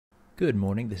Good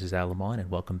morning, this is Alamon, and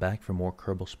welcome back for more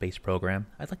Kerbal Space Program.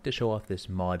 I'd like to show off this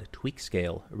mod,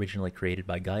 TweakScale, originally created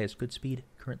by Gaius Goodspeed,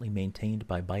 currently maintained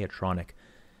by Biotronic.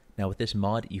 Now with this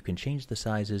mod, you can change the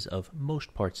sizes of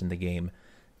most parts in the game.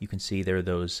 You can see there are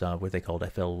those, what they called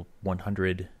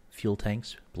FL-100 fuel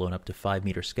tanks, blown up to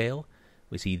 5-meter scale.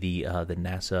 We see the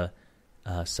NASA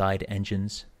side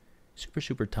engines,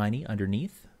 super tiny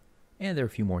underneath, and there are a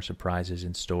few more surprises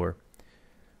in store.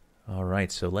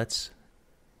 Alright, so let's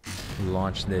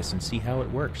launch this and see how it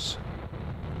works.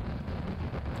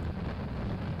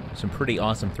 Some pretty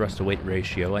awesome thrust-to-weight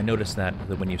ratio. I noticed that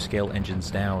when you scale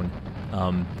engines down,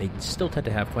 they still tend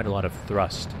to have quite a lot of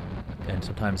thrust, and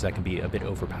sometimes that can be a bit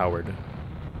overpowered.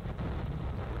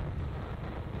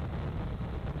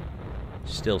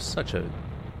 Still such a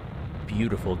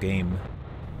beautiful game.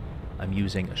 I'm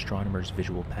using Astronomer's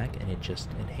Visual Pack, and it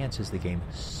just enhances the game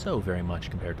so very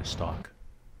much compared to stock.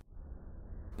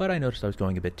 But I noticed I was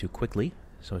going a bit too quickly,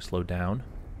 so I slowed down.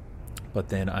 But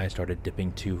then I started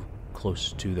dipping too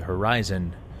close to the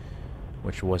horizon,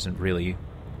 which wasn't really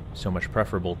so much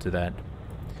preferable to that.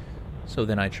 So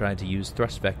then I tried to use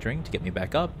thrust vectoring to get me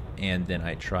back up, and then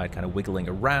I tried kind of wiggling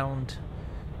around,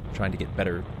 trying to get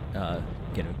better,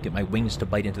 get my wings to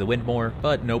bite into the wind more,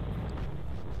 but nope.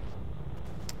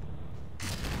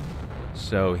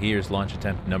 So here's launch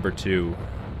attempt number 2.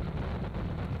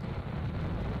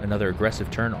 Another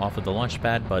aggressive turn off of the launch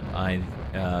pad, but I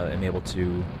am able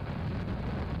to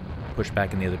push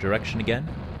back in the other direction again,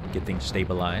 get things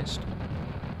stabilized.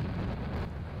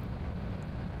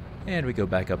 And we go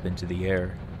back up into the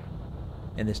air.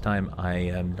 And this time I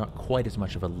am not quite as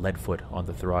much of a lead foot on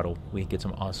the throttle. We get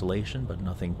some oscillation, but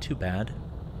nothing too bad.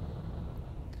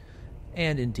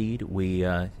 And indeed, we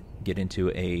get into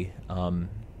a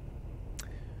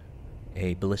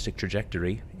ballistic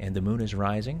trajectory, and the moon is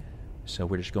rising. So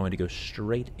we're just going to go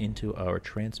straight into our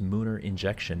translunar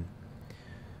injection.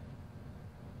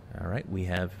 Alright, we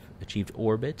have achieved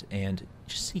orbit, and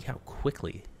just see how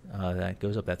quickly that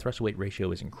goes up. That thrust-to-weight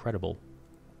ratio is incredible.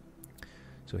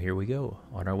 So here we go,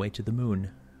 on our way to the moon.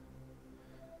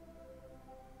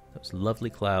 Those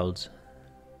lovely clouds.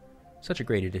 Such a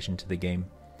great addition to the game.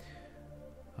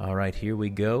 Alright, here we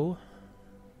go.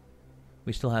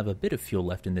 We still have a bit of fuel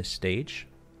left in this stage.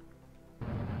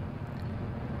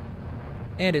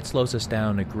 And it slows us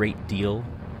down a great deal,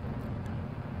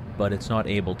 but it's not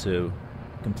able to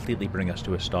completely bring us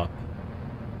to a stop.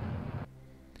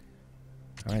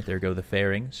 Alright, there go the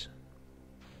fairings.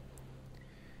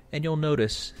 And you'll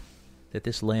notice that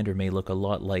this lander may look a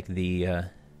lot like the,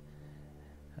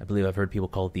 I believe I've heard people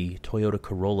call it the Toyota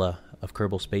Corolla of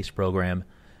Kerbal Space Program.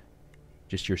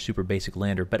 Just your super basic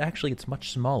lander, but actually it's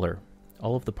much smaller.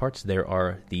 All of the parts there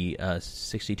are the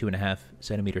 62.5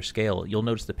 centimeter scale. You'll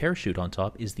notice the parachute on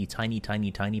top is the tiny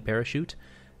parachute.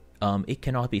 It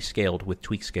cannot be scaled with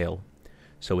TweakScale.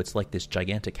 So it's like this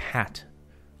gigantic hat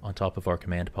on top of our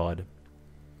command pod.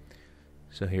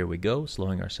 So here we go,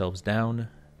 slowing ourselves down.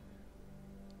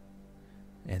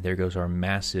 And there goes our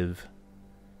massive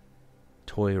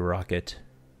toy rocket.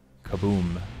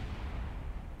 Kaboom.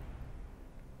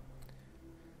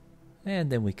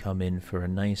 And then we come in for a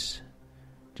nice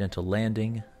gentle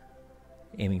landing,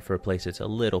 aiming for a place that's a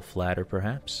little flatter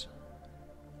perhaps.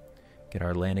 Get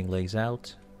our landing legs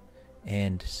out,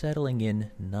 and settling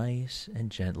in nice and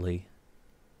gently.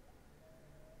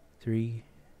 3,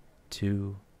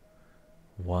 2,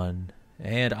 1,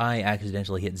 and I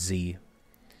accidentally hit Z.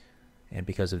 And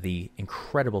because of the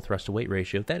incredible thrust-to-weight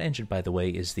ratio, that engine, by the way,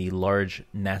 is the large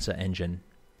NASA engine,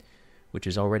 which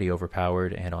is already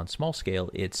overpowered, and on small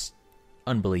scale, it's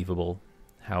unbelievable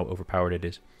how overpowered it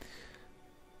is.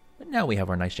 But now we have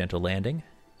our nice gentle landing.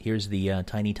 Here's the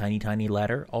tiny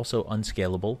ladder, also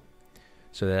unscalable.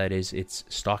 So that is its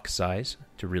stock size,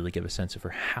 to really give a sense of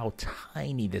how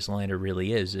tiny this lander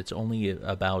really is. It's only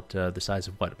about the size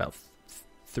of, about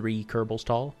 3 Kerbals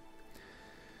tall?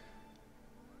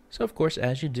 So of course,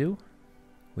 as you do,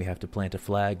 we have to plant a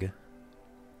flag.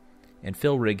 And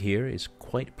Phil Rig here is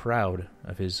quite proud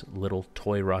of his little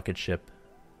toy rocket ship.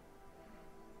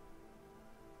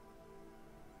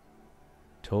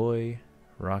 Toy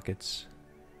rockets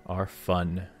are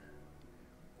fun.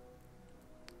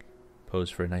 Pose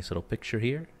for a nice little picture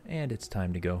here, and it's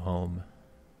time to go home.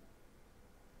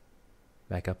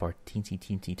 Back up our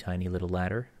teensy tiny little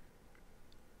ladder.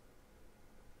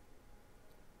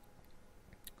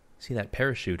 See that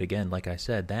parachute again, like I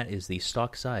said, that is the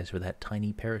stock size for that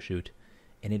tiny parachute,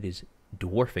 and it is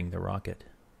dwarfing the rocket.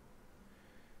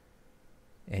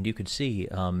 And you could see,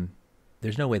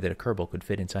 there's no way that a Kerbal could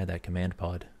fit inside that command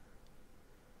pod.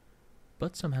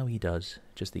 But somehow he does.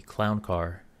 Just the clown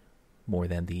car more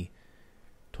than the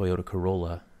Toyota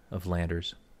Corolla of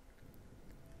landers.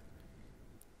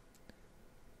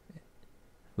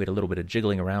 We had a little bit of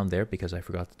jiggling around there because I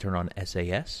forgot to turn on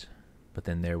SAS, but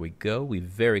then there we go. We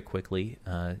very quickly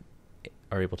are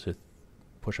able to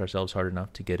push ourselves hard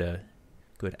enough to get a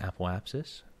good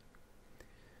apoapsis.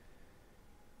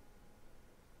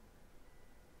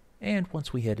 And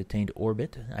once we had attained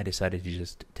orbit, I decided to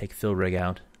just take Philrig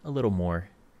out a little more,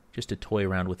 just to toy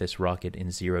around with this rocket in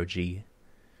 0G.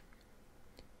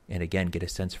 And again, get a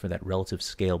sense for that relative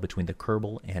scale between the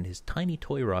Kerbal and his tiny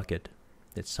toy rocket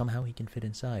that somehow he can fit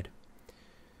inside.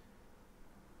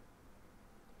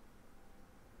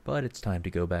 But it's time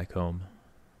to go back home.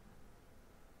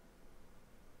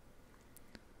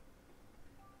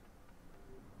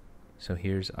 So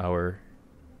here's our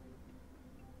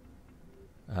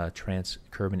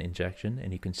trans-Kerbin injection,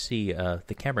 and you can see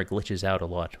the camera glitches out a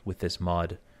lot with this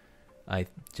mod. I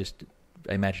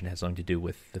imagine it has something to do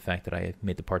with the fact that I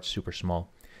made the parts super small.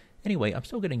 Anyway, I'm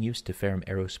still getting used to Ferrum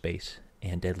Aerospace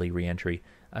and Deadly Reentry.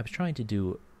 I was trying to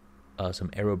do some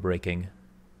aerobraking,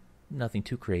 nothing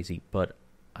too crazy, but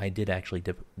I did actually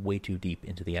dip way too deep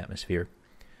into the atmosphere.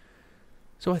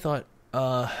 So I thought,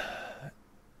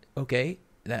 okay,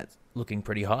 that's looking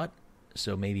pretty hot,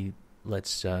 so maybe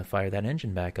let's fire that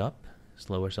engine back up,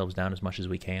 slow ourselves down as much as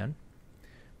we can.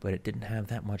 But it didn't have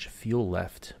that much fuel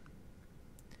left,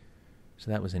 so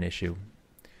that was an issue.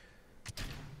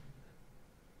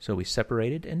 So we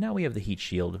separated, and now we have the heat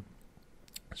shield.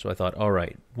 So I thought, all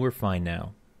right, we're fine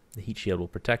now. The heat shield will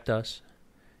protect us.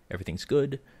 Everything's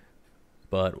good.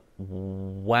 But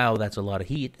wow, that's a lot of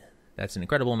heat. That's an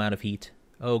incredible amount of heat.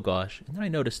 Oh gosh. And then I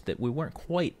noticed that we weren't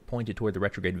quite pointed toward the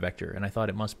retrograde vector, and I thought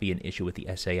it must be an issue with the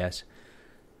SAS.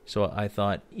 So I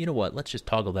thought, you know what, let's just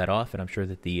toggle that off, and I'm sure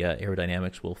that the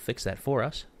aerodynamics will fix that for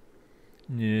us.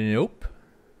 Nope.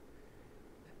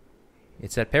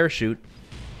 It's that parachute.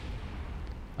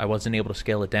 I wasn't able to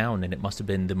scale it down, and it must have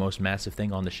been the most massive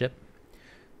thing on the ship.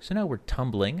 So now we're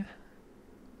tumbling,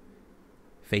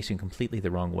 facing completely the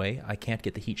wrong way. I can't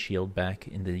get the heat shield back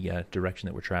in the direction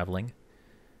that we're traveling.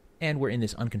 And we're in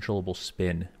this uncontrollable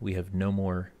spin. We have no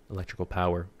more electrical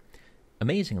power.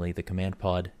 Amazingly, the command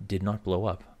pod did not blow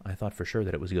up. I thought for sure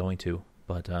that it was going to,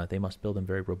 but they must build them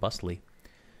very robustly.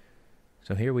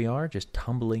 So here we are, just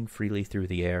tumbling freely through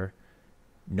the air.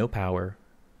 No power.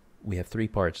 We have 3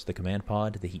 parts, the command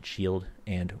pod, the heat shield,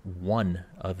 and one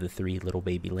of the 3 little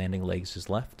baby landing legs is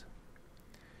left.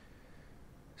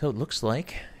 So it looks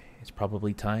like it's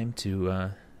probably time to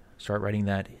start writing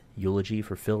that eulogy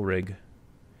for Philrig.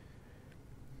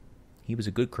 He was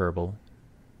a good Kerbal.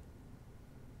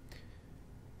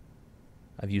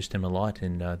 I've used him a lot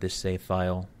in this save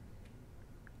file.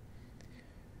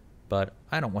 But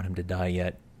I don't want him to die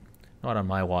yet. Not on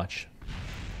my watch.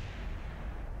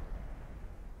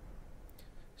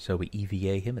 So we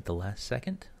EVA him at the last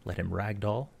second, let him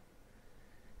ragdoll.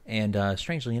 And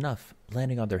strangely enough,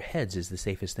 landing on their heads is the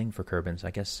safest thing for Kerbins. I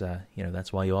guess,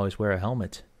 that's why you always wear a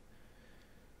helmet.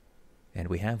 And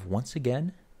we have, once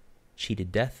again,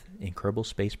 cheated death in Kerbal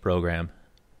Space Program.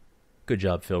 Good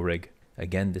job, Philrig.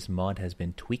 Again, this mod has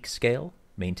been TweakScale,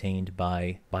 maintained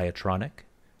by Biotronic.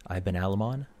 I've been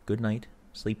Alamon. Good night.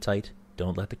 Sleep tight.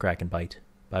 Don't let the Kraken bite.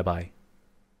 Bye-bye.